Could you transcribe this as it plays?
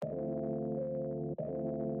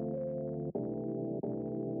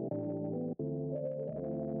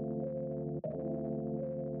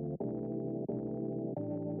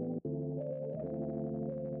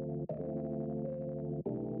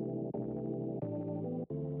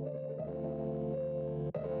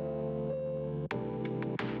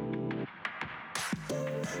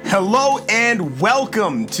Hello and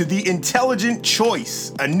welcome to the Intelligent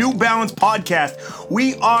Choice, a New Balance podcast.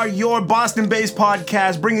 We are your Boston-based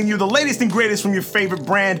podcast, bringing you the latest and greatest from your favorite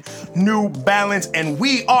brand, New Balance, and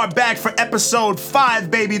we are back for episode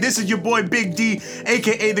 5, baby. This is your boy Big D,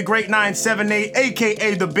 aka the Great 978,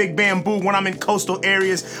 aka the Big Bamboo. When I'm in coastal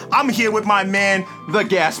areas, I'm here with my man, the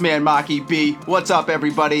Gas Man Maki B. What's up,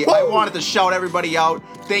 everybody? Woo! I wanted to shout everybody out.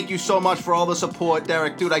 Thank you so much for all the support,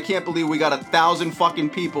 Derek. Dude, I can't believe we got 1,000 fucking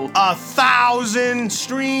people. 1,000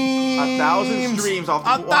 streams. 1,000 streams off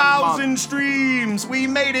 1,000 streams. We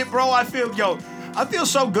made it, bro. I feel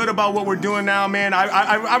so good about what we're doing now, man.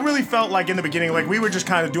 I really felt like in the beginning, like we were just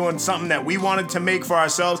kind of doing something that we wanted to make for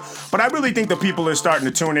ourselves. But I really think the people are starting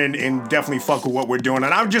to tune in and definitely fuck with what we're doing.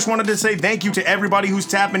 And I just wanted to say thank you to everybody who's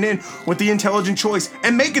tapping in with the intelligent choice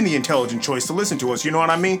and making the intelligent choice to listen to us. You know what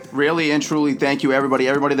I mean? Really and truly, thank you, everybody.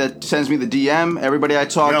 Everybody that sends me the DM, everybody I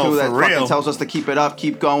talk to that fucking tells us to keep it up,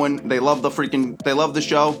 keep going. They love the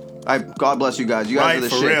show. God bless you guys. You guys are the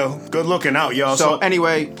shit. Right, for real. Good looking out, y'all. So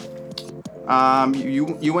anyway.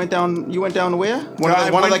 You went down where?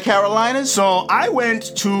 One of the Carolinas? So I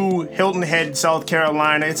went to Hilton Head, South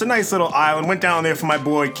Carolina. It's a nice little island. Went down there for my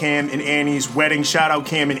boy Cam and Annie's wedding. Shout out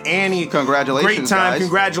Cam and Annie. Congratulations, Great time. guys.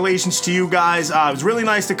 Congratulations to you guys. It was really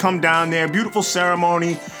nice to come down there. Beautiful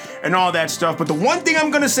ceremony and all that stuff. But the one thing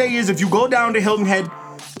I'm going to say is if you go down to Hilton Head,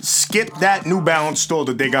 skip that New Balance store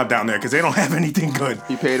that they got down there because they don't have anything good.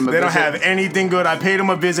 You paid them a visit? They don't have anything good. I paid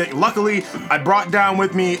them a visit. Luckily, I brought down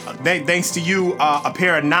with me, thanks to you, a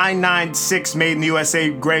pair of 996 made in the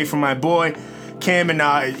USA gray from my boy Cam,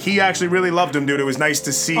 and he actually really loved them, dude. It was nice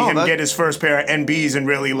to see him get his first pair of NBs and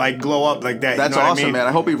really like glow up like that. That's you know awesome, what I mean? man.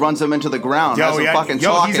 I hope he runs them into the ground. That's some fucking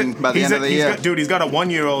talking by the end of the year. Dude, he's got a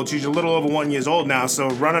 1-year-old. She's a little over 1 year old now, so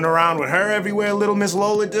running around with her everywhere, little Miss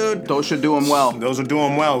Lola, dude. Those should do him well. Those are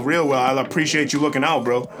doing well, real well. I appreciate you looking out,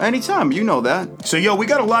 bro. Anytime, you know that. So, we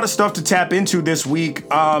got a lot of stuff to tap into this week.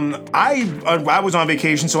 I was on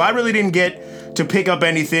vacation, so I really didn't get to pick up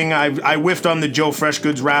anything. I whiffed on the Joe Fresh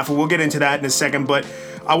Goods raffle. We'll get into that in a second, but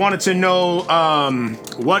I wanted to know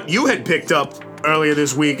what you had picked up earlier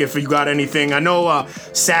this week, if you got anything. I know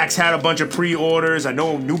Saks had a bunch of pre-orders. I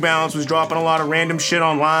know New Balance was dropping a lot of random shit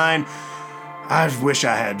online. I wish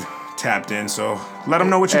I had tapped in, so let them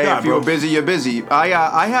know what you got, if you're busy, you're busy.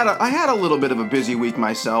 I had a little bit of a busy week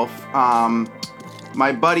myself.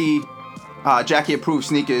 My buddy Jackie Approved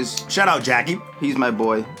Sneakers. Shout out Jackie. He's my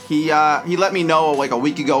boy. He let me know like a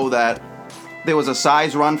week ago that there was a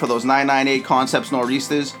size run for those 998 Concepts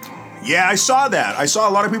Nor'easters. Yeah, I saw that. I saw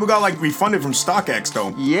a lot of people got like refunded from StockX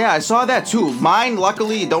though. Yeah, I saw that too. Mine,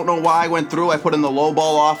 luckily, don't know why I went through. I put in the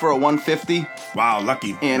lowball offer of $150. Wow,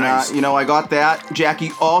 lucky. And nice. I got that.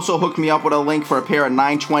 Jackie also hooked me up with a link for a pair of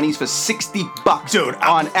 920s for $60, dude.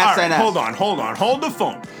 On SNS. Right, hold on. Hold the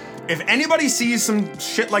phone. If anybody sees some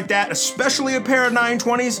shit like that, especially a pair of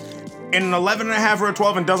 920s in an 11.5 or a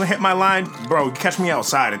 12 and doesn't hit my line, bro, catch me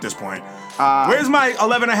outside at this point. Where's my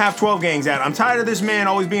 11.5, 12 gangs at? I'm tired of this man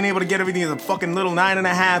always being able to get everything as a fucking little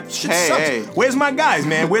 9.5. Shit sucks. Hey. Where's my guys,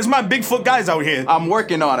 man? Where's my Bigfoot guys out here? I'm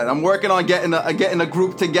working on it. I'm working on getting a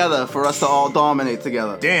group together for us to all dominate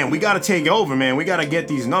together. Damn, we gotta take over, man. We gotta get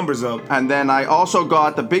these numbers up. And then I also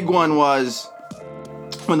got, the big one was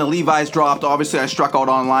when the Levi's dropped. Obviously, I struck out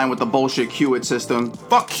online with the bullshit Hewitt system.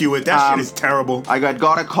 Fuck Hewitt. That shit is terrible. I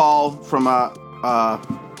got a call from a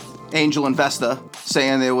angel investor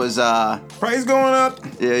saying there was price going up.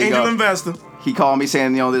 Yeah, angel investor. He called me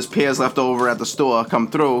saying, there's pairs left over at the store. Come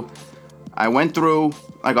through. I went through.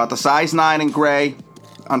 I got the size 9 in gray.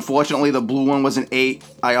 Unfortunately, the blue one was an 8.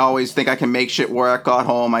 I always think I can make shit work. Got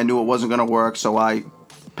home. I knew it wasn't going to work, so I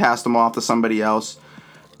passed them off to somebody else.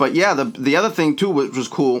 But yeah, the other thing too, which was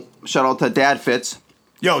cool, shout out to Dad Fits.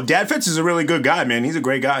 Yo, Dad Fits is a really good guy, man. He's a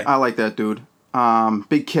great guy. I like that dude.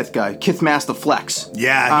 Big Kith guy. Kith Master Flex.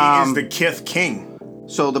 Yeah, he is the Kith King.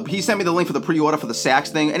 So he sent me the link for the pre-order for the Saks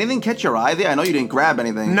thing. Anything catch your eye there? I know you didn't grab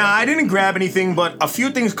anything. Nah, I didn't grab anything, but a few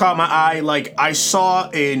things caught my eye. Like, I saw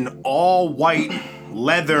an all-white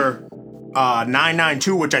leather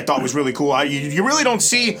 992, which I thought was really cool. You really don't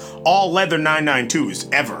see all-leather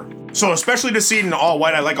 992s, ever. So especially to see it in all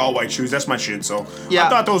white, I like all white shoes. That's my shit. So yeah, I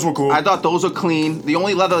thought those were cool. I thought those were clean. The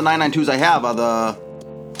only leather 992s I have are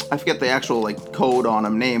I forget the actual like code on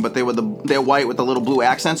them name, but they're white with the little blue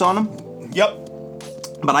accents on them. Yep.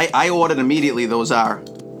 But I ordered immediately. Those are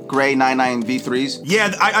gray 99 V3s.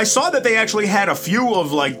 Yeah, I saw that they actually had a few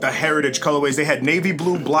of like the heritage colorways. They had navy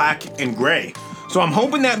blue, black, and gray. So I'm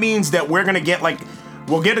hoping that means that we're gonna get like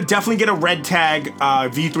We'll definitely get a red tag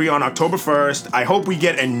V3 on October 1st. I hope we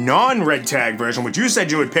get a non-red tag version, which you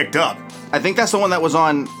said you had picked up. I think that's the one that was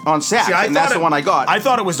on Saks, and that's the one I got. I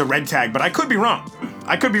thought it was the red tag, but I could be wrong.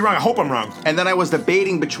 I hope I'm wrong. And then I was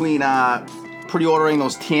debating between pre-ordering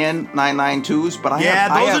those tan 992s, but those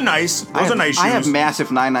are nice. Those are nice shoes. I have massive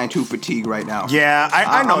 992 fatigue right now. Yeah,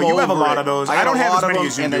 I know. You have a lot of those. I don't have as many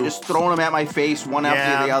as you do. And they're just throwing them at my face one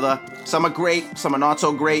after the other. Some are great, some are not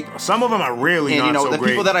so great. Some of them are really not so great. And the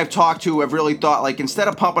people that I've talked to have really thought, like, instead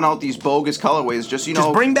of pumping out these bogus colorways, just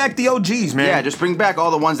bring back the OGs, man. Yeah, just bring back all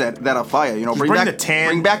the ones that are fire. Bring back the tan.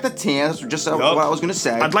 Bring back the tan. That's just what I was gonna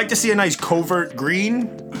say. I'd like to see a nice covert green.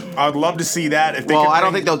 I'd love to see that. I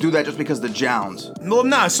don't think they'll do that just because of the Jowns. Well,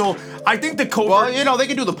 nah. So I think the covert. Well, they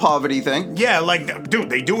can do the poverty thing. Yeah, like, dude,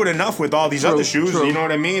 they do it enough with all these other shoes. True. You know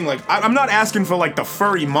what I mean? Like, I'm not asking for like the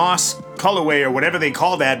furry moss colorway or whatever they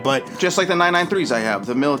call that, but just like the 993s I have,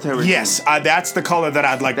 the military. Yes, that's the color that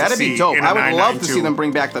I'd like to see. That'd be dope. I would love to see 992. them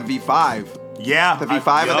bring back the V5. Yeah, the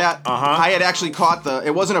V5 of that. Uh-huh. I had actually caught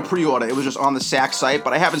it wasn't a pre-order, it was just on the Saks site,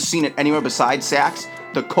 but I haven't seen it anywhere besides Saks.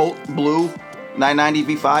 The Colt Blue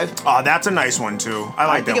 990 V5. Oh, that's a nice one too.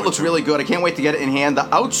 I think it looks really good. I can't wait to get it in hand. The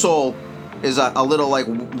outsole is a little like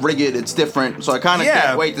rigged. It's different, so I kind of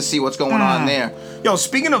can't wait to see what's going on there. Yo,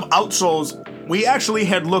 speaking of outsoles, we actually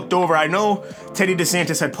had looked over. I know Teddy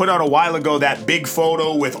DeSantis had put out a while ago that big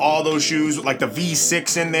photo with all those shoes, like the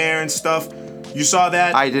V6 in there and stuff. You saw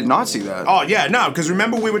that? I did not see that. Oh yeah, no, because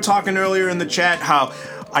remember we were talking earlier in the chat how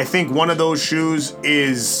I think one of those shoes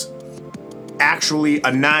is actually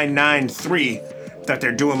a 993 that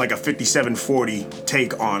they're doing like a 5740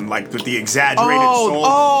 take on, like with the exaggerated sole.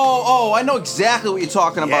 Oh, I know exactly what you're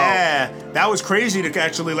talking about. Yeah, that was crazy to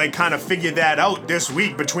actually like kind of figure that out this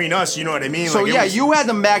week between us, you know what I mean? So like, you had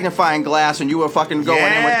the magnifying glass and you were fucking going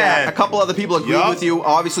in with that. A couple other people agreed with you.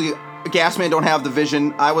 Obviously, Gasman don't have the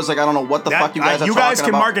vision. I was like, I don't know what the fuck you guys are talking about. You guys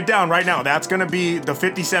can mark it down right now. That's gonna be the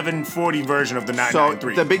 5740 version of the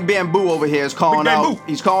 993. So the big bamboo over here is calling out.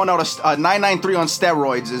 He's calling out a 993 on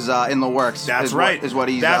steroids is in the works. That's right. Is what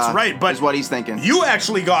he's. That's right. But is what he's thinking. You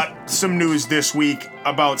actually got some news this week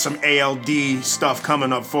about some ALD stuff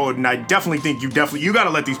coming up forward, and I definitely think you got to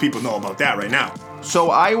let these people know about that right now. So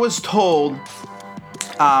I was told,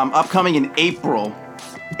 upcoming in April,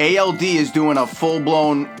 ALD is doing a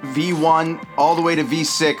full-blown V1 all the way to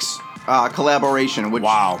V6 collaboration. Which,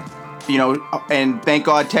 wow. And thank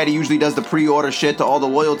God Teddy usually does the pre-order shit to all the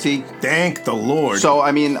loyalty. Thank the Lord. So,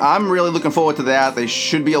 I mean, I'm really looking forward to that. There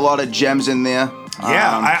should be a lot of gems in there.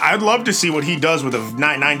 Yeah, I'd love to see what he does with a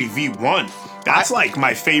 990 V1. That's like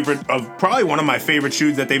my favorite probably one of my favorite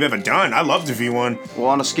shoes that they've ever done. I love the V1. Well,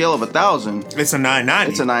 on a scale of 1,000, it's a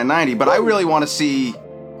 990. It's a 990, but I really want to see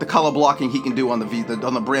the color blocking he can do on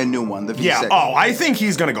the brand new one, the V6. Yeah, I think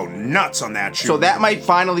he's gonna go nuts on that shoe. So that might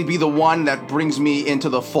finally be the one that brings me into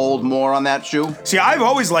the fold more on that shoe. See, I've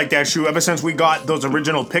always liked that shoe ever since we got those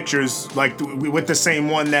original pictures, like with the same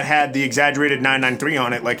one that had the exaggerated 993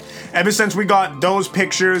 on it. Like ever since we got those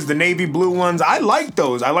pictures, the navy blue ones, I like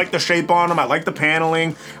those. I like the shape on them. I like the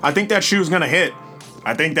paneling. I think that shoe's gonna hit.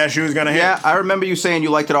 Yeah, I remember you saying you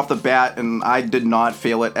liked it off the bat, and I did not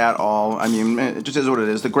feel it at all. I mean, it just is what it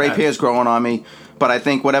is. The gray hair's growing on me, but I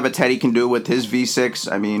think whatever Teddy can do with his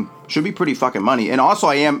V6, I mean, should be pretty fucking money. And also,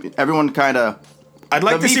 everyone kind of... I'd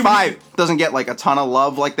like to see... The V5 doesn't get, like, a ton of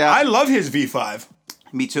love like that. I love his V5.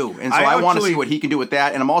 Me too. And so I want to see what he can do with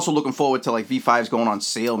that. And I'm also looking forward to like V5s going on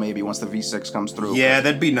sale maybe once the V6 comes through. Yeah,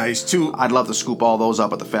 that'd be nice too. I'd love to scoop all those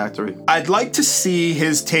up at the factory. I'd like to see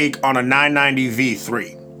his take on a 990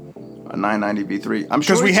 V3. A 990 V3. I'm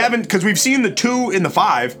sure because we've seen the 2 in the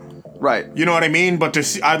 5. Right. You know what I mean? But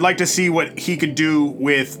I'd like to see what he could do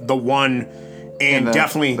with the 1 and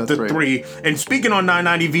definitely the 3. And speaking on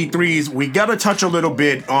 990 V3s, we gotta touch a little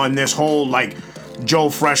bit on this whole like Joe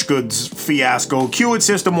Freshgoods fiasco. Q-It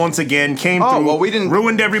system once again came through. Well, we didn't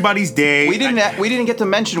ruined everybody's day. We didn't get to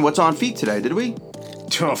mention what's on feet today, did we?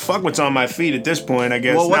 Oh, fuck what's on my feet at this point, I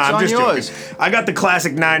guess. Well, what's on yours? Joking. I got the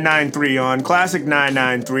classic 993 on. Classic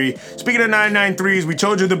 993. Speaking of 993s, we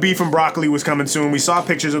told you the beef and broccoli was coming soon. We saw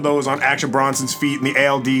pictures of those on Action Bronson's feet in the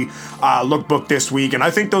ALD lookbook this week, and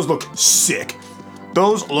I think those look sick.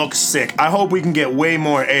 Those look sick. I hope we can get way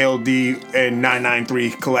more ALD and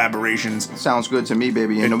 993 collaborations. Sounds good to me,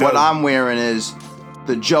 baby. And what I'm wearing is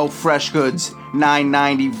the Joe Freshgoods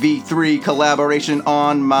 990 V3 collaboration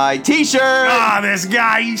on my t-shirt. Ah, this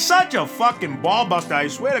guy, he's such a fucking ball buster, I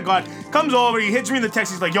swear to God. Comes over, he hits me in the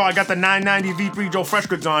text, he's like, yo, I got the 990 V3 Joe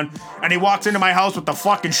Freshgoods on, and he walks into my house with the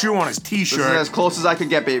fucking shoe on his t-shirt. This is as close as I could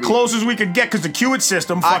get, baby. Close as we could get, because the Qt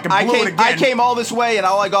system fucking blew it again. I came all this way, and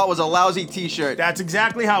all I got was a lousy t-shirt. That's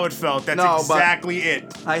exactly how it felt. That's exactly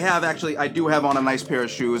it. I do have on a nice pair of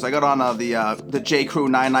shoes. I got on the J. Crew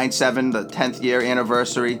 997, the 10th year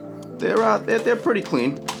anniversary. They're pretty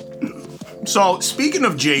clean. So, speaking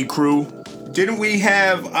of J. Crew, didn't we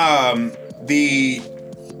have the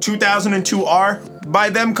 2002R by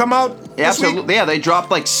them come out? Yeah, absolutely. Yeah, they dropped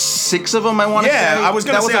like 6 of them, I want to say. Yeah, I was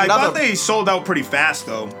going to say, I thought they sold out pretty fast,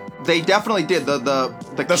 though. They definitely did.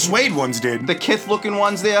 The suede ones did. The Kith-looking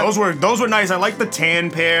ones there. Those were nice. I like the tan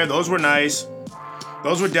pair. Those were nice.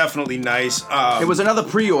 Those were definitely nice. It was another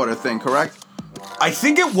pre-order thing, correct? I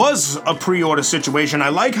think it was a pre-order situation. I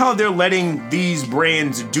like how they're letting these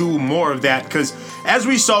brands do more of that, because as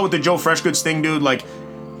we saw with the Joe Freshgoods thing, dude, like,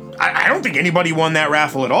 I don't think anybody won that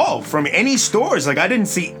raffle at all from any stores. Like, I didn't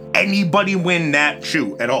see anybody win that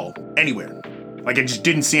shoe at all, anywhere. Like, I just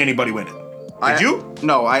didn't see anybody win it. Did you?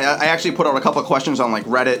 No, I actually put out a couple of questions on like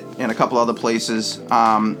Reddit and a couple other places, and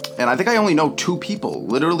I think I only know 2 people,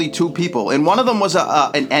 literally 2 people, and one of them was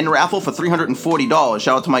an N raffle for $340.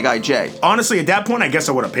 Shout out to my guy Jay. Honestly, at that point, I guess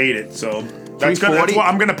I would have paid it. So that's what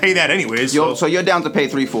I'm gonna pay that anyways. So you're down to pay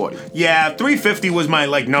 $340. Yeah, $350 was my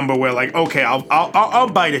like number where like, okay, I'll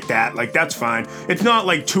bite at that. Like, that's fine. It's not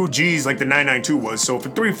like 2 G's like the 992 was. So for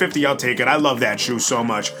 $350, I'll take it. I love that shoe so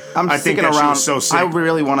much. I think that shoe is so sick. I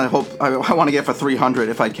really want to I want to get for $300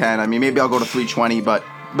 if I can. I mean, maybe I'll go to $320, but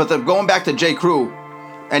going back to J. Crew.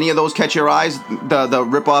 Any of those catch your eyes? The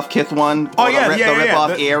rip-off Kith one? Oh, yeah, the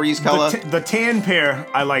rip-off Aries color? The tan pair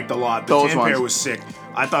I liked a lot. The tan pair was sick.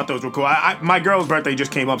 I thought those were cool. My girl's birthday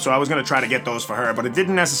just came up, so I was going to try to get those for her, but it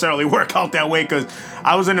didn't necessarily work out that way because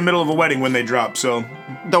I was in the middle of a wedding when they dropped, so...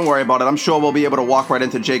 Don't worry about it. I'm sure we'll be able to walk right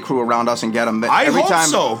into J. Crew around us and get them. I hope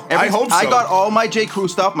so. I got all my J. Crew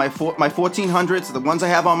stuff, my 1400s, the ones I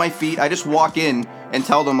have on my feet. I just walk in and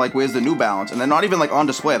tell them, like, where's the New Balance? And they're not even, like, on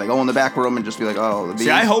display. They go in the back room and just be like, oh... See,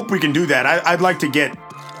 I hope we can do that. I'd like to get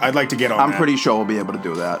on that. I'm pretty sure we'll be able to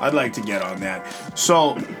do that. I'd like to get on that.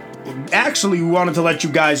 So... Actually, we wanted to let you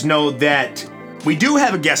guys know that we do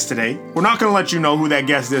have a guest today. We're not going to let you know who that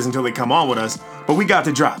guest is until they come on with us, but we got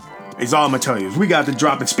the drop. It's all I'm going to tell you. We got the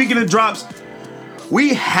drop. And speaking of drops,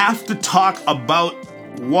 we have to talk about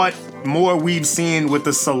what more we've seen with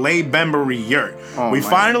the Soleil Bembury yurt. We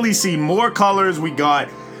finally see more colors. We got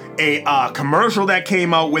a commercial that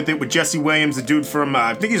came out with it with Jesse Williams, the dude from,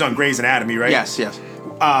 I think he's on Grey's Anatomy, right? Yes.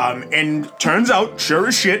 And turns out, sure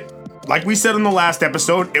as shit, like we said in the last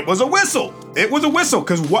episode, it was a whistle. It was a whistle,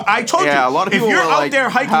 because what I told you, a lot of people if you're were out like, there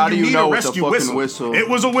hiking, how do you need know a it's rescue whistle? It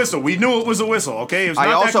was a whistle. We knew it was a whistle, okay? It's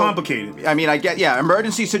not that complicated. I mean, I get,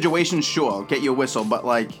 emergency situations, sure, get you a whistle, but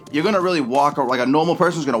like, you're gonna really walk, like a normal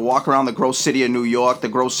person's gonna walk around the gross city of New York, the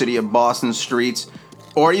gross city of Boston streets,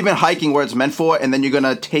 or even hiking where it's meant for, and then you're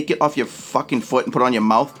gonna take it off your fucking foot and put it on your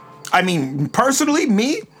mouth? I mean, personally,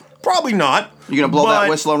 me? Probably not. You're gonna blow that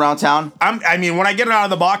whistle around town? I mean, when I get it out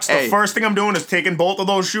of the box, the first thing I'm doing is taking both of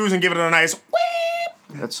those shoes and giving it a nice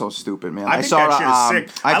whee. That's so stupid, man. I think that shit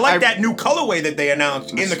is sick. I like that new colorway that they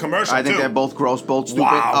announced in the commercial, I think they're both gross, both stupid.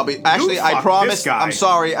 Wow. I promise. I'm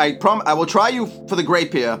sorry. I will try you for the gray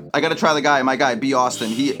pair. I gotta try my guy, B. Austin.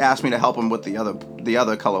 He asked me to help him with the other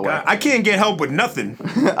colorway. I can't get help with nothing.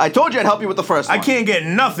 I told you I'd help you with the first one. I can't get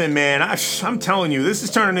nothing, man. I'm telling you, this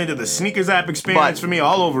is turning into the sneakers app experience for me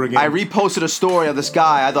all over again. I reposted a story of this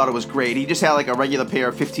guy. I thought it was great. He just had like a regular pair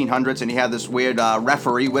of 1500s, and he had this weird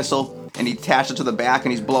referee whistle. And he attached it to the back,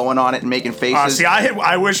 and he's blowing on it and making faces. See,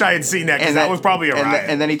 I wish I had seen that, because that was probably a riot.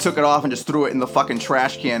 And then he took it off and just threw it in the fucking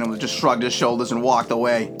trash can and just shrugged his shoulders and walked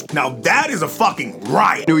away. Now, that is a fucking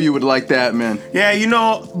riot. Knew you would like that, man.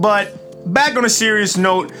 Yeah, but... Back on a serious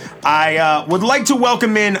note, I would like to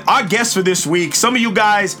welcome in our guest for this week. Some of you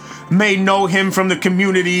guys may know him from the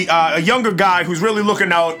community, a younger guy who's really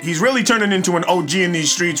looking out. He's really turning into an OG in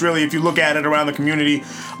these streets, really, if you look at it around the community.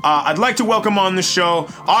 I'd like to welcome on the show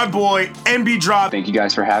our boy, NBDrops. Thank you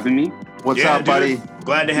guys for having me. What's up, buddy?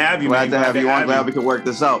 Glad to have you, man. Glad to have you on. Glad we could work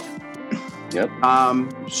this out. Yep.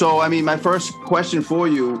 So, I mean, my first question for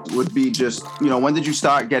you would be just, when did you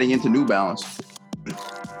start getting into New Balance?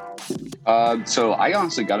 So I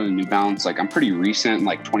honestly got into New Balance, like I'm pretty recent,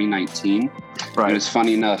 like 2019. Right. And it's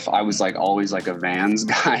funny enough, I was like always like a Vans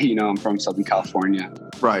guy, you know, I'm from Southern California.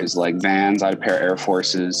 Right. It was like Vans, I had a pair of Air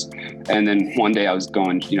Forces. And then one day I was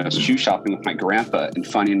going, you know, shoe shopping with my grandpa. And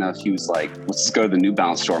funny enough, he was like, let's go to the New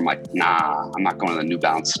Balance store. I'm like, nah, I'm not going to the New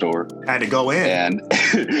Balance store. Had to go in. And,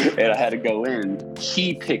 and I had to go in.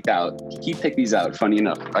 He picked these out, funny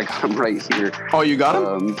enough. I got them right here. Oh, you got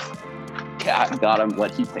them? Yeah, I got him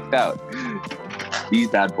what he picked out. These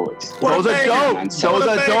bad boys. Those are dope. Those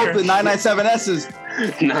are dope. The 997Ss.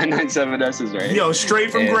 997Ss, right? Yo, straight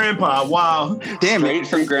from Grandpa. Wow. Damn Straight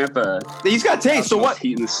from Grandpa. He's got taste. So what?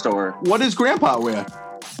 Heat in the store. What does Grandpa wear?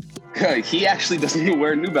 He actually doesn't even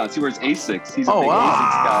wear New Balance. He wears Asics. He's a big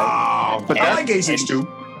wow. Asics guy. But I like Asics too.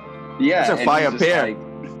 Yeah. It's a fire pair. Like,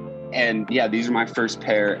 and yeah, these are my first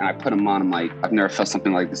pair, and I put them on. I'm like, I've never felt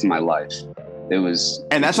something like this in my life. It was,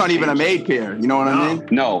 and that's not even a made pair. You know what I mean?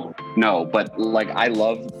 No. But like, I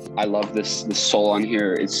love this sole on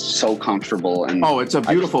here. It's so comfortable, and it's a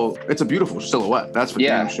beautiful silhouette. That's for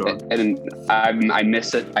damn sure. And I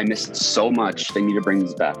miss it. I miss it so much. They need to bring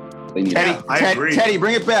these back. They need. I agree. Teddy,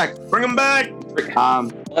 bring it back. Bring them back.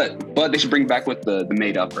 But they should bring back with the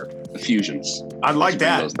made upper, the fusions. I'd like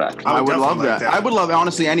that. Those back. I would love that. I would love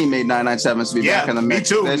honestly any made 997s to be back in the mix.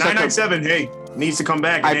 Me too. 997. Hey, needs to come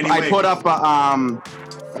back. I put up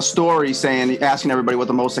a story asking everybody what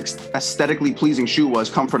the most aesthetically pleasing shoe was,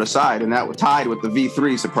 comfort aside, and that was tied with the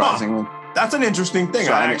V3, surprisingly. That's an interesting thing.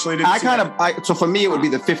 So I actually didn't. So for me, it would be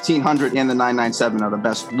the 1500 and the 997 are the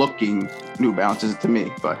best looking New Balances to me.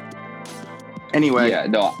 But anyway, yeah,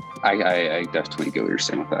 no, I definitely get what you're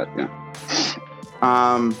saying with that.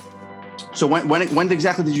 Yeah. So when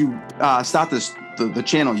exactly did you start the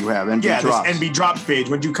channel you have, NBDrops? Yeah, this NBDrops page.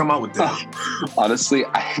 When did you come out with that? Honestly,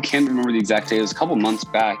 I can't remember the exact date. It was a couple months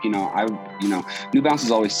back. New Balance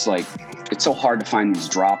is always like, it's so hard to find these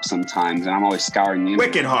drops sometimes, and I'm always scouring the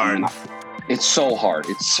internet. Wicked hard. It's so hard.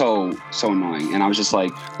 It's so annoying. And I was just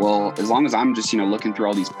like, well, as long as I'm just, looking through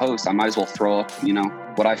all these posts, I might as well throw up,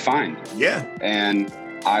 what I find. Yeah. And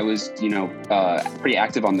I was, pretty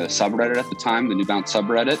active on the subreddit at the time, the New Balance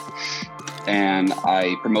subreddit. And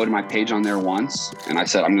I promoted my page on there once. And I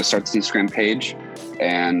said, I'm going to start this Instagram page.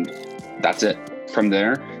 And that's it. From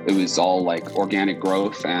there, it was all like organic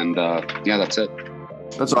growth. And that's it.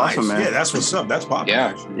 That's awesome, man. Yeah, that's what's up. That's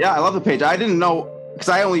popular. Yeah, I love the page. I didn't know, because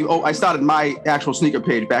I started my actual sneaker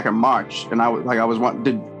page back in March. And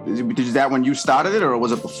did that when you started it, or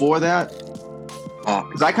was it before that?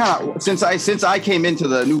 Because I kind of, since I came into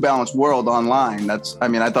the New Balance world online, I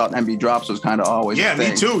thought NBDrops was kind of always a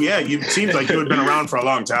thing. Me too. Yeah, it seems like you had been around for a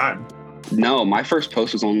long time. No, my first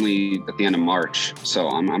post was only at the end of March, so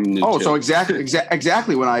I'm new. Oh, too. So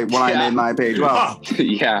exactly when I made my page. Wow.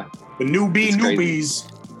 Yeah. The newbies.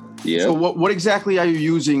 Yeah. So what exactly are you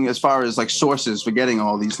using as far as like sources for getting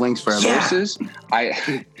all these links for everyone? Sources?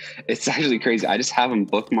 It's actually crazy. I just have them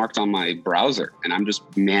bookmarked on my browser, and I'm just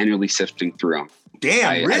manually sifting through them.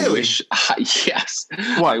 Damn, really? Yes.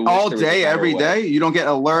 What, all day, every day? You don't get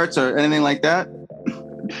alerts or anything like that?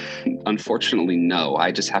 Unfortunately, no.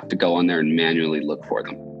 I just have to go on there and manually look for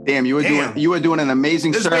them. Damn, you were doing an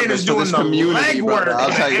amazing service for this community, brother.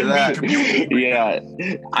 I'll tell you that. Yeah,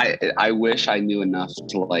 I wish I knew enough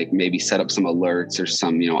to like maybe set up some alerts or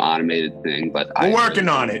some automated thing, but we're working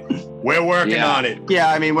on it. We're working on it.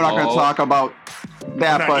 Yeah, we're not going to talk about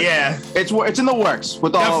that, but it's in the works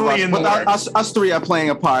with all Definitely of us. Us three are playing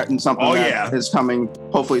a part in something that is coming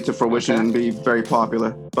hopefully to fruition and be very popular.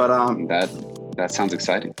 But that sounds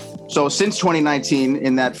exciting. So since 2019,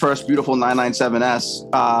 in that first beautiful 997S,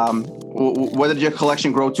 what did your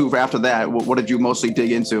collection grow to after that? What did you mostly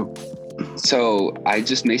dig into? So I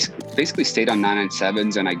just basically stayed on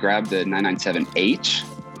 997s, and I grabbed the 997H,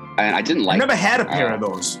 and I didn't like. I never had a pair of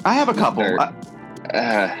those. I have a couple.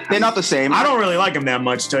 They're not the same. I don't really like them that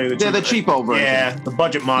much, to tell you the truth. They're the cheapo version. Yeah, the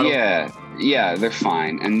budget model. Yeah, they're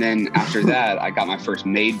fine. And then after that, I got my first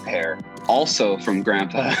made pair, also from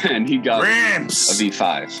Grandpa, and he got Gramps. a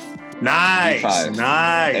V5. Nice, V5.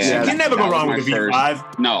 Nice. You can never go wrong with a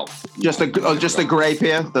V5. No, just a gray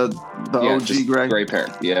pair, the OG gray pair.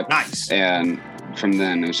 Yep. Nice. And from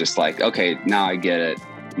then it was just like, okay, now I get it.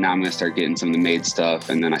 Now I'm gonna start getting some of the made stuff,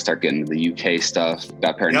 and then I start getting the UK stuff.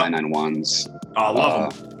 Got a pair of 991s. Oh, I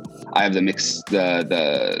love them. I have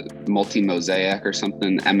the multi mosaic or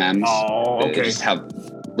something MMs. Oh, okay. They just have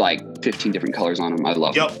like 15 different colors on them. I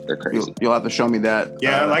love them. They're crazy. You'll have to show me that.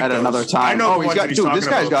 Yeah, I like at those. Another time. I know. This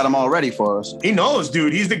guy's got them all ready for us. He knows,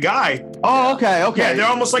 dude. He's the guy. Oh, okay. Yeah, they're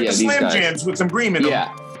almost like the Slam Jams with some green in them.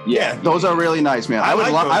 Yeah. Those are really nice, man. I would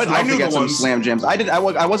like love those. to get some ones. Slam Jams. I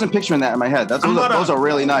wasn't picturing that in my head. Those are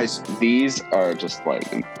really nice. These are just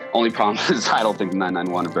like, only problem is I don't think the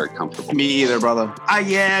 991 are very comfortable. Me either, brother.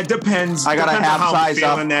 Yeah, it depends. I got a Depends on half how I'm size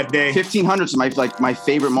up. feeling that day. 1500s is my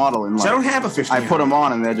favorite model. And So I don't have a 1500. I put them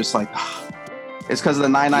on and they're just like, it's because of the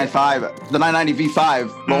 995, the 990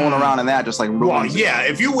 V5 rolling around in that just like ruins Well, it. yeah,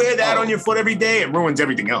 if you wear that on your foot every day, it ruins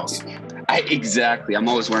everything else. Exactly. I'm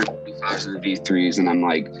always wearing V5s and V3s, and I'm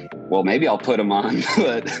like, well, maybe I'll put them on,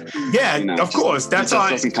 but Yeah, of course. That's how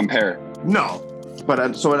it doesn't compare. No.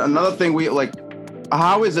 But so another thing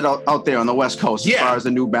how is it out there on the West Coast as far as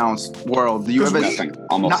the New Balance world? Do you ever Nothing.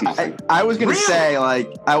 Almost nothing. I was gonna Really? say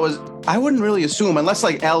I wouldn't really assume unless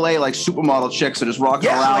like LA supermodel chicks are just rocking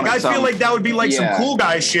Yeah, around. I feel like that would be like some Yeah. cool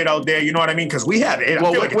guy shit out there. You know what I mean? Because we have it. I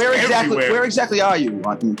Well, feel like where it's everywhere. exactly are you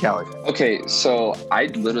in Cali? Okay, so I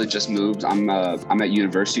literally just moved. I'm at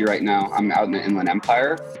university right now. I'm out in the Inland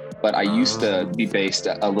Empire, but I used to be based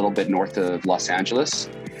a little bit north of Los Angeles,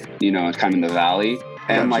 kind of in the valley.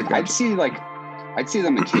 And Gotcha. I'd see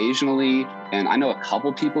them occasionally, and I know a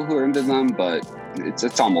couple people who are into them, but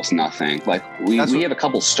it's almost nothing. Like we have a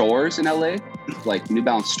couple stores in LA, like New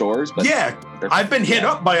Balance stores. But Yeah, I've been hit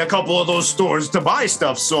up by a couple of those stores to buy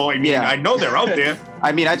stuff, so I mean, I know they're out there.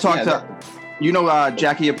 I mean, I talked to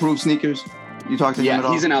Jackie Approved Sneakers. You talked to him at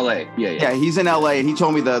all? He's in LA. Yeah, he's in LA, and he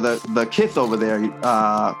told me the Kith over there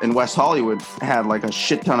in West Hollywood had like a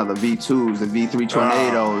shit ton of the V2s, the V3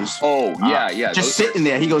 Tornadoes. Those Just sitting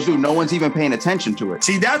there. He goes, dude, no one's even paying attention to it.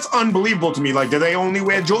 See, that's unbelievable to me. Like, do they only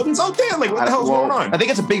wear Jordans out there? Like, what the hell's going on? I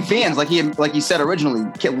think it's a big Vans, like he said originally,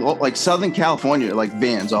 like Southern California, like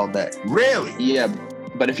Vans all day. Really? Yeah.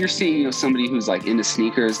 But if you're seeing somebody who's like into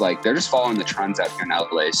sneakers, like they're just following the trends out here in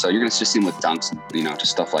LA. So you're gonna just see them with dunks and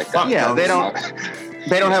just stuff like that. Yeah, they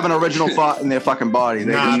don't have an original thought in their fucking body.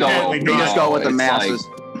 They just go with the masses.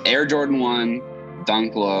 Like Air Jordan 1,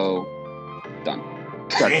 Dunk Low, done.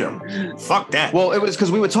 Gotcha. Fuck that. Well, it was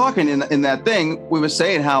because we were talking in that thing. We were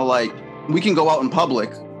saying how like we can go out in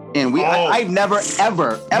public. And I've never,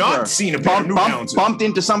 ever not seen a pair of New Balances. Bumped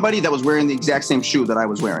into somebody that was wearing the exact same shoe that I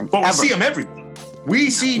was wearing. But we see them everywhere.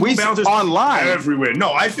 We see New Balances online everywhere.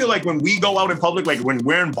 No, I feel like when we go out in public, like when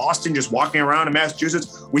we're in Boston, just walking around in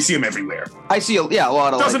Massachusetts, we see them everywhere. I see a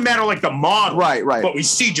lot of. Doesn't matter like the model, right? But we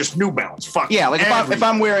see just New Balance. Fuck yeah, like if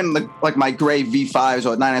I'm wearing like my gray V5s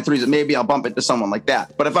or 993s, maybe I'll bump into someone like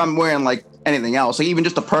that. But if I'm wearing like anything else, like even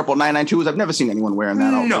just the purple 992s, I've never seen anyone wearing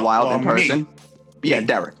that out in the wild in person. Yeah,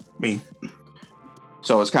 Derek. Me.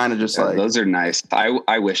 So it's kind of just like those are nice.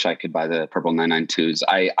 I wish I could buy the purple 992s.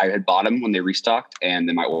 I had bought them when they restocked, and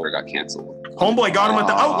then my order got canceled. Homeboy got them at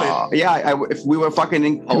the outlet. Yeah, if we were fucking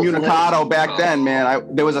in Communicado back then,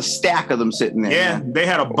 man, there was a stack of them sitting there. Yeah, man. they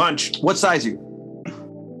had a bunch. What size you?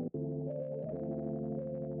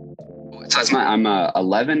 What size I'm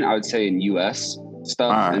 11, I would say, in US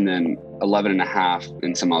stuff, right. And then 11 and a half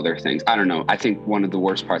in some other things. I don't know. I think one of the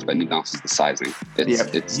worst parts about New Balance is the sizing.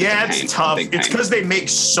 It's tough. It's because they make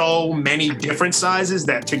so many different sizes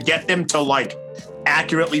that to get them to like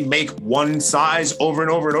accurately make one size over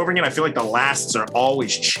and over and over again, I feel like the lasts are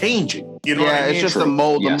always changing. You know what I mean? It's just the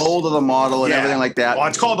mold of the model and everything like that. Well,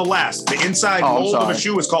 it's called the last. The inside mold of a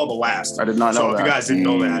shoe is called the last. I did not know that. So if you guys didn't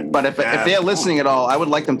know that. But if they're listening at all, I would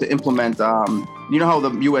like them to implement, you know how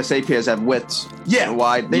the USA pairs have widths? Yeah.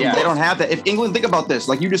 Wide? They don't have that. If England, think about this.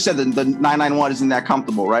 Like you just said, the 991 isn't that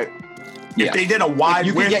comfortable, right? If they did a wide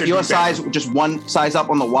width, you could get your size, just one size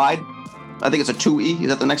up on the wide. I think it's a 2E. Is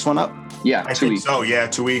that the next one up? Yeah, I think so. Yeah,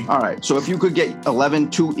 2E. All right. So if you could get 11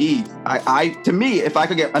 2E, to me, if I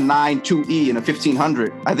could get a 9 2E and a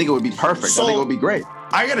 1500, I think it would be perfect. I think it would be great.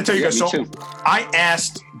 I got to tell you guys, too. I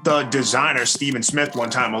asked the designer Stephen Smith one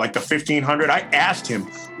time, like the 1500. I asked him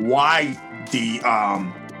why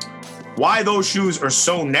those shoes are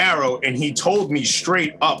so narrow, and he told me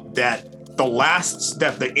straight up that the lasts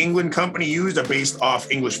that the England company used are based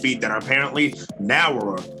off English feet that are apparently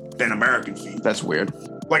narrower than American feet. That's weird.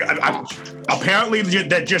 Like, apparently,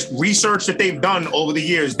 that just research that they've done over the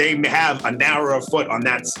years, they have a narrower foot on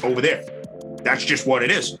that over there. That's just what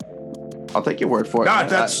it is. I'll take your word for it. Nah,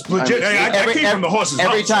 that's legit. I came from the horse's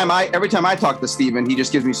mouth. Every time I talk to Steven, he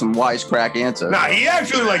just gives me some wisecrack answers. Nah, he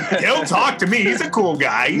actually he'll talk to me. He's a cool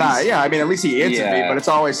guy. I mean, at least he answers me, but it's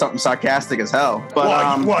always something sarcastic as hell.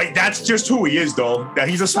 But well, that's just who he is, though. That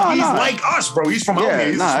he's like us, bro. He's from out here.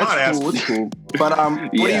 He's a smart ass. It's cool. But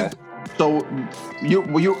what do you? So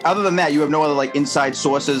you other than that, you have no other like inside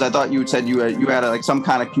sources. I thought you said you had like some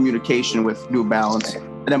kind of communication with New Balance,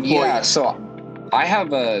 an employee. Yeah, so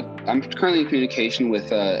I'm currently in communication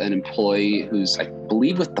with an employee who's, I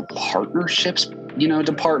believe, with the partnerships,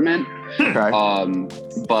 department.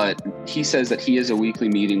 Okay. But he says that he has a weekly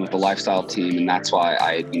meeting with the lifestyle team, and that's why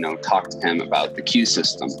I, talked to him about the Q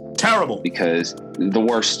system. Terrible. Because it's the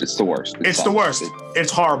worst. It's the worst.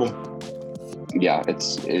 It's horrible. Yeah,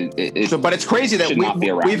 but it's crazy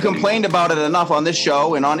that we've complained about it enough on this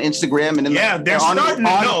show and on Instagram and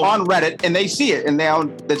on Reddit, and they see it, and now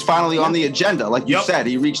it's finally on the agenda. Like you said,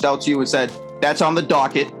 he reached out to you and said, that's on the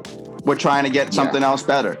docket. We're trying to get something else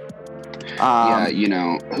better.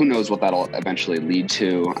 Who knows what that'll eventually lead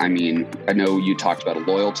to. I mean, I know you talked about a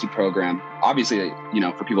loyalty program. Obviously,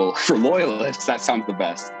 for loyalists, that sounds the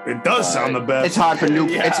best. It does sound the best. It's hard for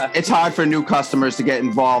it's hard for new customers to get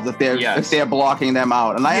involved if they're blocking them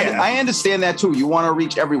out. And I understand that too. You want to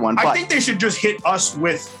reach everyone. But I think they should just hit us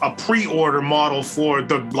with a pre-order model for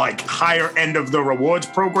the higher end of the rewards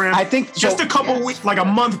program. I think just a couple weeks, like a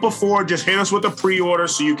month before, just hit us with a pre-order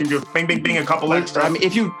so you can just bing, bing, bing a couple extra. I mean,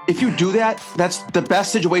 if you do that, that's the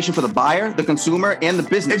best situation for the buyer, the consumer, and the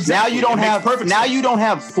business. Exactly. Now you don't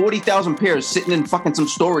have 40,000 pairs sitting in fucking some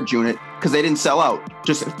storage unit because they didn't sell out.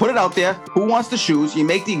 Just put it out there. Who wants the shoes? You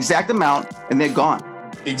make the exact amount, and they're gone.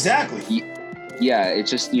 Exactly. Yeah, it's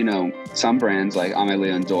just, some brands like Aimé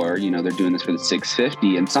Leon Dore, they're doing this for the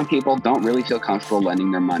 $650, and some people don't really feel comfortable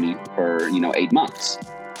lending their money for, 8 months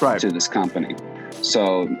to this company.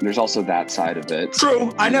 So there's also that side of it.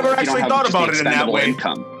 True. I never actually thought about it in that way.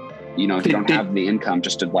 Income. If you don't have the income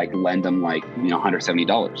just to lend them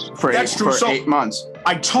 $170 for 8 months.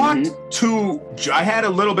 I talked I had a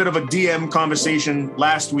little bit of a DM conversation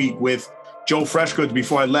last week with Joe Freshgoods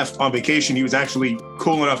before I left on vacation. He was actually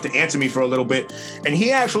cool enough to answer me for a little bit. And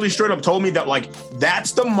he actually straight up told me that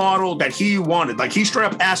that's the model that he wanted. He straight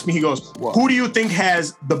up asked me, he goes, who do you think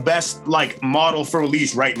has the best model for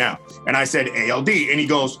release right now? And I said ALD. And he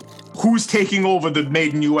goes, who's taking over the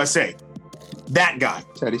Made in USA? That guy.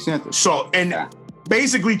 Teddy Santos. So,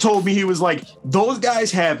 basically told me, he was like, those guys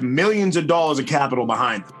have millions of dollars of capital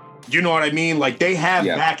behind them. You know what I mean? They have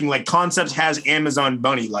backing. Concepts has Amazon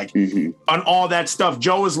money, on all that stuff.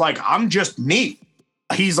 Joe is like, I'm just me.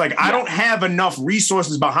 He's like, I don't have enough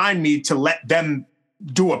resources behind me to let them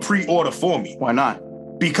do a pre-order for me. Why not?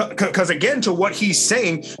 Because again, to what he's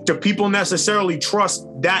saying, do people necessarily trust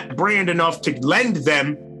that brand enough to lend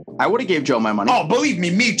them? I would have gave Joe my money. Oh, believe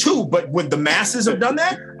me too. But would the masses have done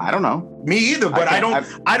that? I don't know. Me either. But I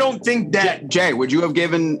don't think that. Jay, would you have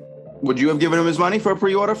given him his money for a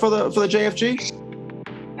pre-order for the JFG?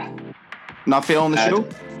 Not feeling the shoe?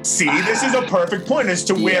 See, this is a perfect point as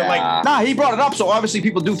to where he brought it up, so obviously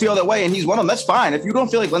people do feel that way, and he's one of them. That's fine. If you don't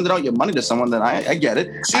feel like lending out your money to someone, then I get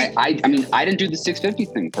it. See, I didn't do the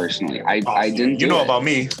 $650 thing personally. I didn't. You know about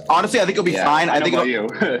me. Honestly, I think it'll be fine. I think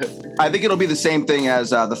I think it'll be the same thing as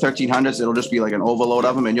the 1300s. It'll just be like an overload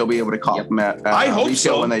of them, and you'll be able to cop them at I hope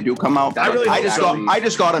resale so. when they do come out. I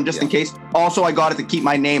just got them just in case. Also, I got it to keep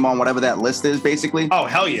my name on whatever that list is, basically. Oh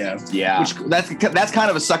hell yeah! Yeah. Which that's kind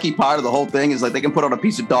of a sucky part of the whole thing is they can put out a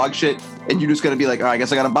piece of dog shit. And you're just gonna be like, oh, I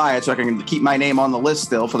guess I gotta buy it so I can keep my name on the list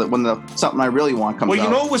still for when something I really want comes out. Well, you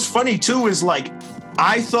know what was funny too is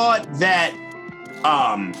I thought that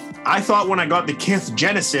when I got the Kith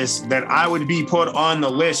Genesis that I would be put on the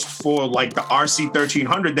list for the RC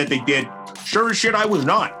 1300 that they did. Sure as shit, I was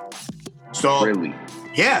not. So really.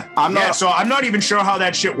 Yeah, so I'm not even sure how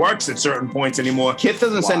that shit works at certain points anymore. Kith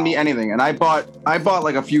doesn't send me anything, and I bought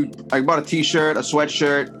a few. I bought a T-shirt, a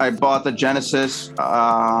sweatshirt. I bought the Genesis,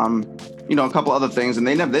 a couple other things, and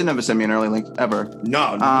they never send me an early link ever.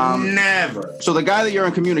 No, never. So the guy that you're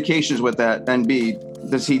in communications with at NB,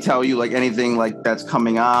 does he tell you anything that's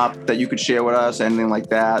coming up that you could share with us? Anything like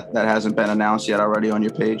that hasn't been announced yet already on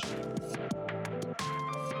your page?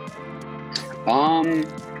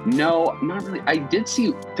 No, not really. I did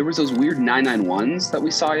see there was those weird 991s that we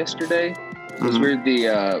saw yesterday. Those weird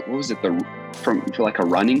what was it? From a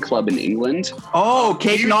running club in England. Oh,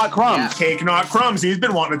 Cake Not Crumbs. Yeah. Cake Not Crumbs. He's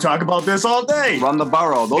been wanting to talk about this all day. Run the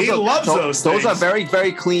Borough. He loves those things. Those are very,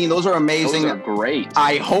 very clean. Those are amazing. Those are great.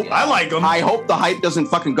 I like them. I hope the hype doesn't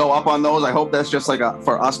fucking go up on those. I hope that's just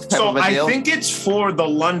for us type of a deal. I think it's for the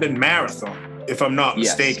London Marathon, if I'm not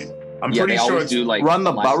mistaken. I'm pretty sure it's Run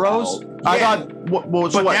the Boroughs. I thought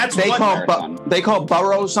they call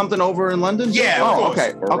boroughs something over in London. Yeah. Oh,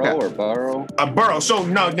 okay. Or borough. A borough. So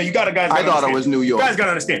no, you got to guys. I thought it was New York. You guys got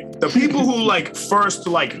to understand the people who first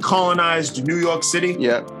colonized New York City.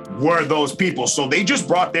 Yeah. Were those people. So they just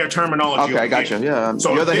brought their terminology. Okay, I gotcha. Yeah.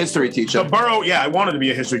 So you're the history teacher. The borough, I wanted to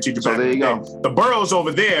be a history teacher. So there you go. The boroughs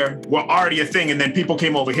over there were already a thing, and then people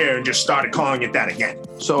came over here and just started calling it that again.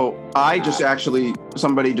 So I just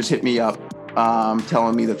somebody just hit me up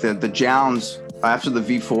telling me that the Jowns, after the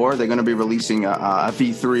V4, they're going to be releasing a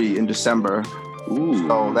V3 in December. Ooh.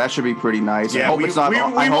 So that should be pretty nice. I Yeah, hope we it's not.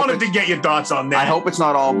 we wanted to get your thoughts on that. I hope it's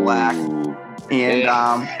not all black. Ooh. And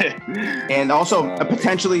and also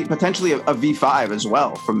potentially a V5 as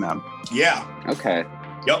well from them. Yeah. Okay.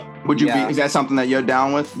 Yep. Would you Yeah. be? Is that something that you're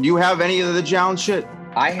down with? Do you have any of the Jown shit?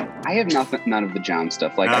 I have none of the Jown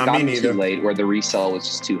stuff. Like I Nah, got me it too neither. late, where the resale was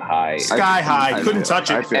just too high. Sky high. I Couldn't feel-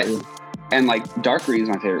 touch I it. feel you. And like dark green is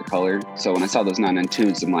my favorite color. So when I saw those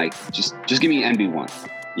 992s, I'm like, just give me NB1.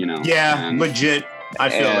 You know. Yeah, And legit. I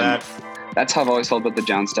feel that. That's how I've always felt about the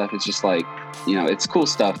Jown stuff. It's just like, it's cool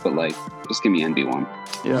stuff, but like, just give me NB1.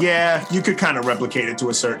 Yeah, you could kind of replicate it to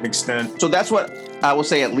a certain extent. So that's what I will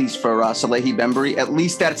say, at least for Salehi Bembury. At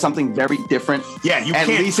least that's something very different. Yeah, you At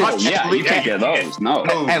can't least touch it's- it. Yeah, you can't get those. No.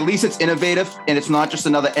 At least it's innovative, and it's not just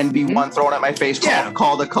another NB1 thrown at my face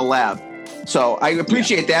called a collab. So I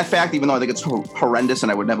appreciate that fact, even though I think it's horrendous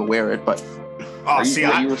and I would never wear it. But Oh, Are see,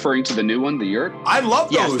 you referring to the new one, the yurt? I love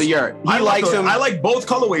those. yes, the yurt. He I love likes those. them. I like both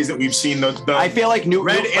colorways that we've seen. The I feel like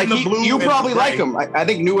red and the blue You and probably the like gray. them. I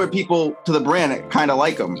think newer people to the brand kind of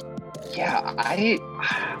like them. Yeah, I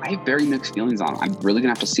have very mixed feelings on them. I'm really gonna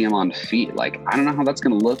have to see them on feet. Like, I don't know how that's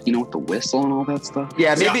gonna look, with the whistle and all that stuff.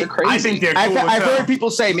 Yeah, See, maybe. They're crazy. I think they're cool. I've heard people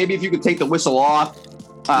say maybe if you could take the whistle off.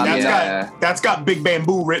 That's got Big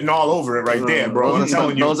Bamboo written all over it right there, bro. I'm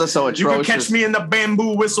telling you. Those are so You atrocious. can catch me in the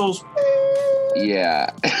bamboo whistles. Yeah.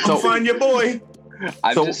 Come find your boy.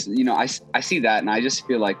 I So- just, I see that, and I just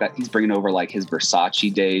feel like that he's bringing over like his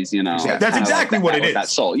Versace days, That's kinda exactly like what that, it with is. That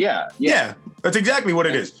soul, yeah. Yeah, that's exactly what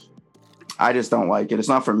it is. I just don't like it. It's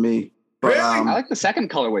not for me. But, Really? I like the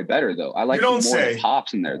second colorway better though. I like You don't more say. of the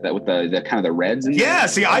pops in there, that with the kind of the reds in there. Yeah,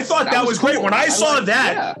 see, I thought that was great. cool. When I saw like-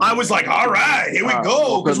 that, yeah. I was like, all right, here we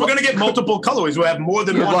go. Because good we're going to get multiple colorways. We'll have more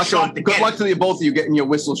than Good one luck, shot to good get luck it. to both of you getting your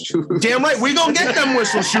whistle shoes. Damn right, we going to get them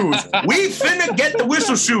whistle shoes. We finna get the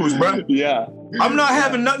whistle shoes, bro. Yeah. I'm not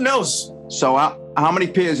having nothing else. So how many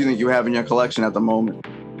pairs do you think you have in your collection at the moment?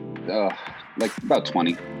 Like about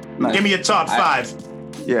 20. Nice. Give me a top five.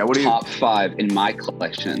 Yeah, what do you? Top 5 in my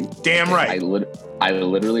collection. Damn right. I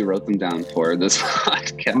literally wrote them down for this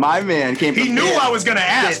podcast. My man came. He knew prepared. I was going to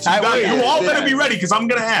ask. You all better be ready because I'm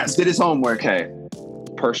going to ask. Did his homework. Okay.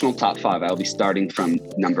 Personal top 5. I'll be starting from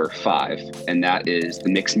number 5, and that is the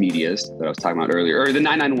mixed medias that I was talking about earlier, or the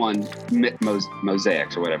 991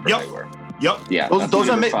 mosaics or whatever Yep. they were. Yep. Yeah, Those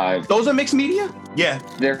are number 5. Those are mixed media. Yeah.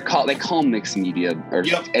 They call them mixed media, or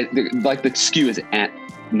Yep. like the SKU is at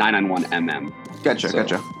 991 Gotcha. So,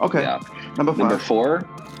 Gotcha. Okay. Yeah. Number 5. Number 4.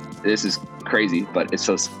 This is crazy, but it's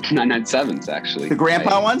those 997s actually. The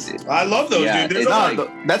grandpa ones? I love those, Yeah, dude. They're it's so-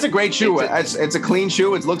 like- That's a great shoe. It's It's a clean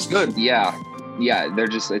shoe. It looks good. Yeah, they're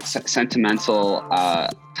just it's sentimental,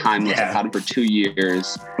 timeless. Yeah. I've had them for 2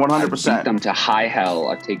 years. 100%. I've beat them to high hell.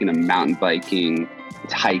 I've taken them mountain biking,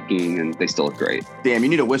 hiking, and they still look great. Damn, you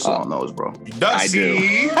need a whistle on those, bro. Does I do.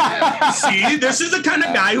 see? See, this is the kind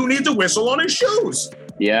of guy who needs a whistle on his shoes.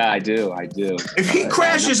 Yeah, I do. If he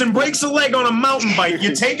crashes and breaks a leg on a mountain bike,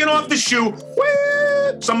 you're taking off the shoe.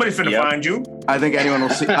 Whip, somebody finna Yep. find you. I think anyone will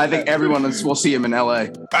see. I think everyone will see him in LA.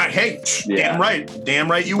 Hey, Yeah.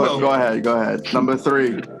 damn right you But will. go ahead. Number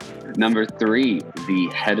 3. Number 3, the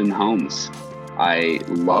Head and Homes. I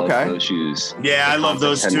love Okay. those shoes. Yeah, I love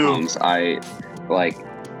those Head and too. Homes.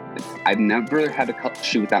 I've never had a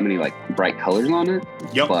shoe with that many like bright colors on it.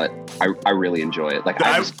 Yep. But I really enjoy it. Like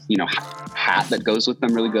I just, hat that goes with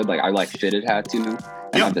them really good. Like I like fitted hats, And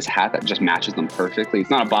I have this hat that just matches them perfectly. It's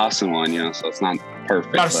not a Boston one, so it's not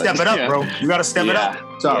perfect. You gotta step it up, yeah. bro. You gotta step it up.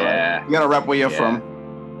 It's all right. You gotta rep where you're from.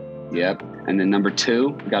 Yep. And then number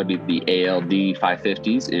 2, gotta be the ALD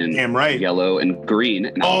 550s in Damn right. yellow and green.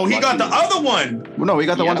 And Oh, he got the lucky- other one. Well, no, we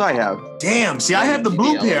got the ones I have. Damn. See, I have the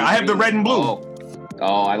blue yellow pair. I have the red and blue.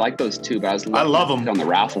 Oh, I like those too, but I was I love 'em. on the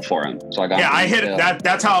raffle for him, so I got. Yeah, them I hit still. it.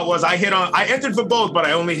 That's how it was. I entered for both, but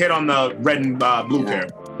I only hit on the red and blue pair.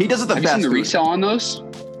 He does it the Have you best. seen the dude. resale on those?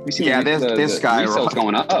 You seen Yeah, the there's sky resale's rock.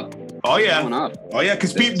 going up. Oh Going yeah. up. Oh yeah.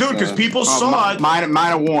 Because It's, people saw it. Mine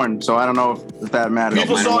are worn, so I don't know if that matters.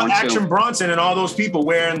 People mine are saw worn, too. Action Bronson and all those people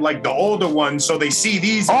wearing like the older ones, so they see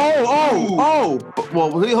these. Oh!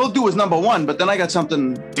 Well, he'll do his number 1, but then I got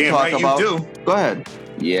something to Damn talk right about. you do. Go ahead.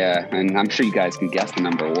 Yeah, and I'm sure you guys can guess the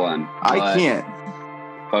number 1. I but can't.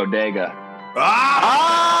 Bodega.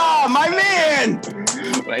 Ah! My man!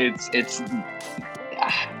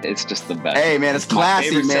 It's just the best. Hey, man, it's My classy,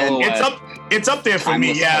 favorite man. silhouette, It's up there for me.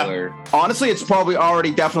 timeless Yeah. color. Honestly, it's probably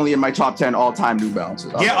already definitely in my top 10 all-time New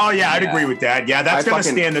Balances. Yeah. Oh yeah. I'd Yeah. agree with that. Yeah. That's gonna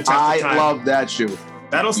stand the test I of time. love that shoe.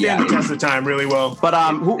 That'll stand Yeah. the test of time really well. But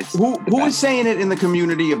It's who the is best. saying it in the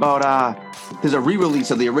community about there's a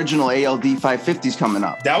re-release of the original ALD 550s coming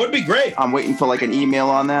up? That would be great. I'm waiting for like an email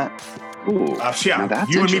on that. Ooh, Yeah. now that's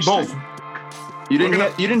You and me interesting. both. You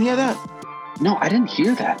didn't hear that? No, I didn't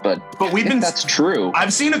hear that, but that's true.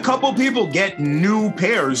 I've seen a couple people get new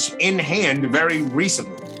pairs in hand very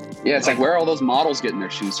recently. Yeah, it's like where are all those models getting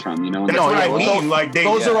their shoes from? You know, that's what I mean. Like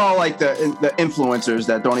those are all like the influencers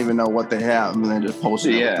that don't even know what they have, and then just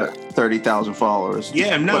posting it with 30,000 followers.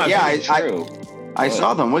 Yeah, no, I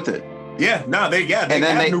saw them with it. Yeah, no, they and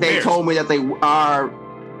then they told me that they are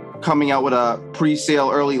coming out with a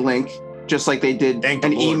pre-sale early link, just like they did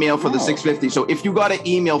an email for the 650. So if you got an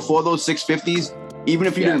email for those 650s, even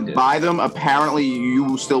if you didn't buy them, apparently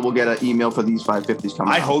you still will get an email for these 550s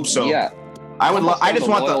coming. I hope so. Yeah. I just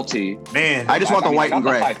want loyalty. I just want the white and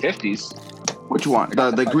gray. 550s. Which one?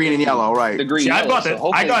 The green and yellow, right? The green. I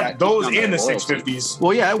got those in the 650s.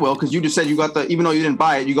 Well, yeah, I will, because you just said you got even though you didn't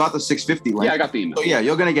buy it, you got the 650 link. Yeah, I got the email. So yeah,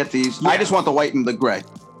 you're gonna get these. Yeah. I just want the white and the gray.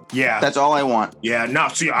 Yeah, that's all I want. Yeah, no.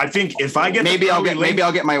 See, I think if I get maybe I'll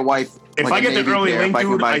get my wife. If I get the early link,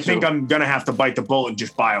 dude, I think I'm gonna have to bite the bullet and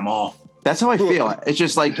just buy them all. That's how I feel. It's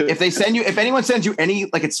just like if anyone sends you any,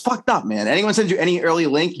 like, it's fucked up, man. Anyone sends you any early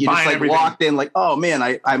link, you're just like locked in, like, oh man,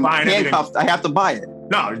 I'm handcuffed. I have to buy it.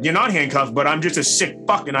 No, you're not handcuffed, but I'm just a sick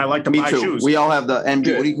fuck and I like to buy shoes. We all have the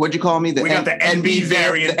NB. What'd you call me? We got the NB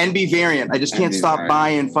variant. The NB variant. I just can't stop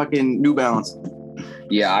buying fucking New Balance.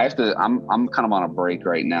 Yeah, I have to. I'm kind of on a break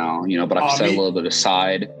right now, you know, but I've set a little bit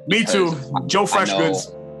aside. Me too. Joe Fresh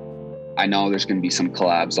Goods. I know there's going to be some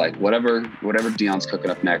collabs, like whatever Dion's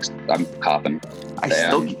cooking up next, I'm copping.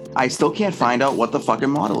 I still can't find out what the fucking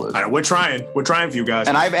model is. We're trying for you guys.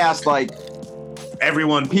 And I've asked like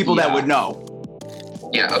everyone, people that would know.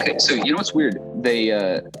 Yeah. Okay. So you know what's weird? They,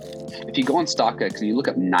 if you go on StockX and you look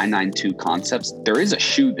up 992 concepts, there is a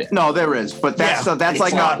shoe there. No, there is, but that's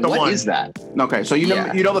like not the one. What is that? Okay, so you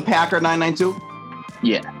know the Packer 992?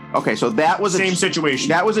 Yeah. Okay, so that was same situation.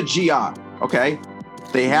 That was a GR. Okay.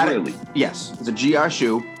 They had it. Yes, it's a GR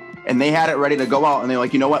shoe, and they had it ready to go out, and they're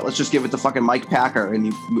like, you know what? Let's just give it to fucking Mike Packer,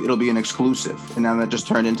 and it'll be an exclusive. And then that just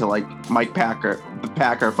turned into like Mike Packer, the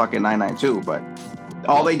Packer fucking 992. But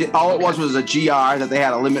all it was a GR that they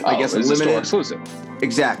had a limit. I guess a limited exclusive.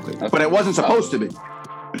 Exactly, but it wasn't supposed to be.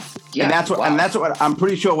 Yeah, and that's what I'm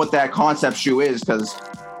pretty sure what that concept shoe is, because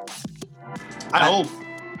I hope.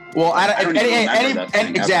 Well,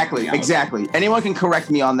 exactly. Anyone can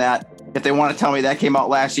correct me on that if they want to tell me that came out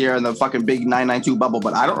last year in the fucking big 992 bubble,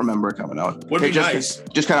 but I don't remember it coming out. Would be nice.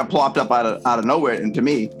 Just kind of plopped up out of nowhere into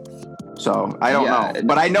me. So I don't know,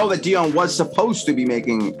 but I know that Dion was supposed to be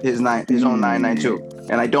making his own 992,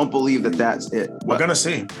 and I don't believe that that's it. We're gonna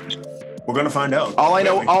see. We're gonna find out. All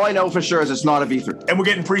I know for sure is it's not a V3. And we're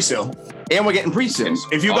getting pre-sale.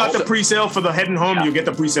 If you got the pre-sale for the heading home, you get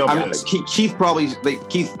the pre-sale for this. Keith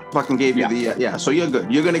fucking gave you the so you're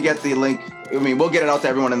good. You're gonna get the link. I mean, we'll get it out to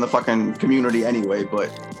everyone in the fucking community anyway,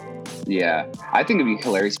 but yeah, I think it'd be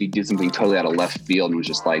hilarious if he did something totally out of left field and was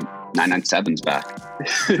just like 997's back.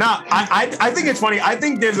 No, I think it's funny. I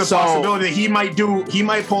think there's a possibility that he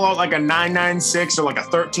might pull out like a 996 or like a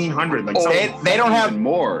 1300. Like they don't have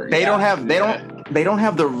more. They don't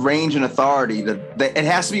have the range and authority that it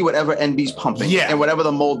has to be whatever NB's pumping and whatever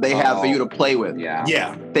the mold they have for you to play with.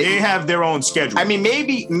 Yeah. They have their own schedule. I mean,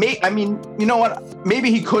 you know what?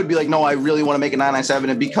 Maybe he could be like, no, I really want to make a 997,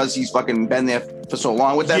 and because he's fucking been there for so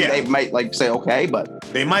long with them, they might like say okay, but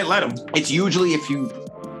they might let him. It's usually, if you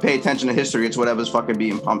pay attention to history, it's whatever's fucking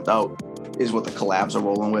being pumped out is what the collabs are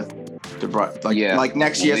rolling with. Like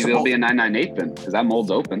next year, maybe it'll be a 998 then, because that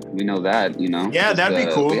mold's open. We know that, you know. Yeah, that'd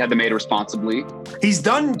be cool. We had them made responsibly. He's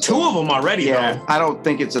done two of them already, though. I don't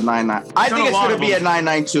think it's a 99. I think it's going to be a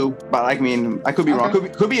 992, but I mean, I could be wrong.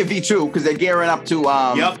 Could be a V2, because they're gearing up to.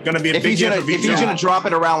 Going to be a big year for V2. If he's going to drop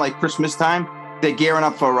it around like Christmas time, they're gearing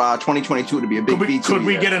up for 2022 to be a big V2. Could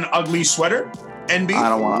we get an ugly sweater? NB? I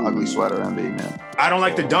don't want an ugly sweater, NB, man. I don't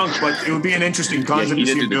like the dunk, but it would be an interesting concept to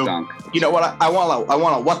see you do. Dunk. You know what? I want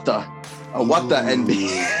a what the NB.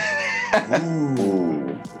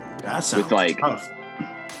 Ooh. That sounds with like tough.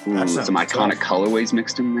 Some iconic colorways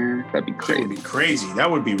mixed in there. That'd be crazy. That would be crazy.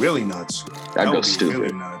 That would be really nuts. That'd go stupid.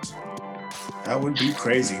 Really nuts. That would be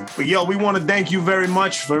crazy. But yo, we want to thank you very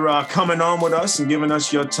much for coming on with us and giving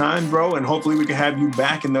us your time, bro. And hopefully we can have you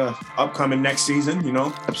back in the upcoming next season, you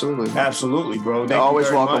know? Absolutely, bro. Thank always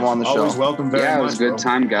you very welcome much. on the show. Always welcome very much. Yeah, it was a good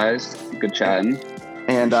time, guys. Good chatting.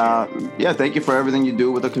 And thank you for everything you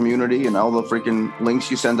do with the community and all the freaking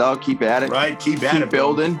links you send out. Keep at it. Right, keep at it,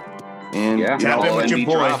 building. And tap in with your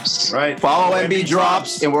boy. Drops. Right. Follow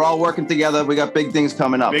NBDrops, and we're all working together. We got big things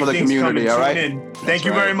coming up for the community. All right. Thank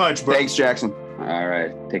you very much, bro. Thanks, Jackson. All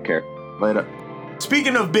right. Take care. Later.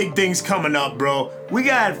 Speaking of big things coming up, bro, we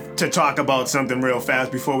got to talk about something real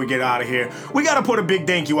fast before we get out of here. We got to put a big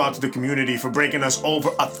thank you out to the community for breaking us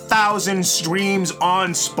over 1,000 streams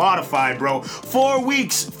on Spotify, bro. 4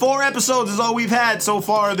 weeks, 4 episodes is all we've had so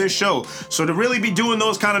far of this show. So to really be doing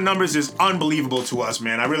those kind of numbers is unbelievable to us,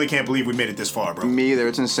 man. I really can't believe we made it this far, bro. Me either.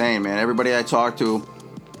 It's insane, man. Everybody I talk to,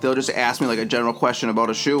 they'll just ask me like a general question about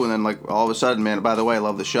a shoe, and then like all of a sudden, man, by the way, I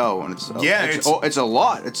love the show, and it's a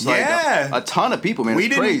lot. It's like a ton of people, man.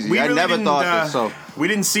 It's crazy. I never thought this. So we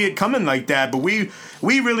didn't see it coming like that, but we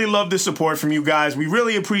really love the support from you guys. We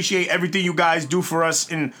really appreciate everything you guys do for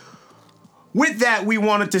us, and with that, we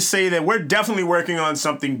wanted to say that we're definitely working on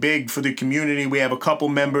something big for the community. We have a couple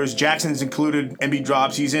members, Jackson's included,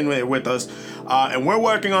 NBDrops, he's in there with us, and we're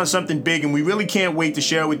working on something big, and we really can't wait to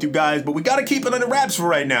share it with you guys, but we got to keep it under wraps for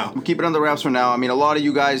right now. Keep it under wraps for now. I mean, a lot of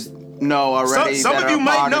you guys know already some that of you are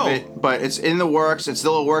might part know. of it, but it's in the works. It's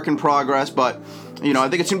still a work in progress, but you know, I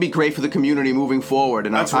think it's going to be great for the community moving forward,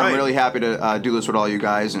 and I'm really happy to do this with all you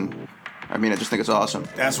guys, and I mean, I just think it's awesome.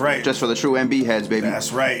 That's right. Just for the true MB heads, baby.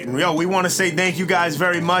 That's right. And we want to say thank you guys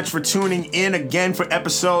very much for tuning in again for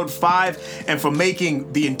episode 5 and for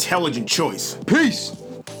making the intelligent choice. Peace.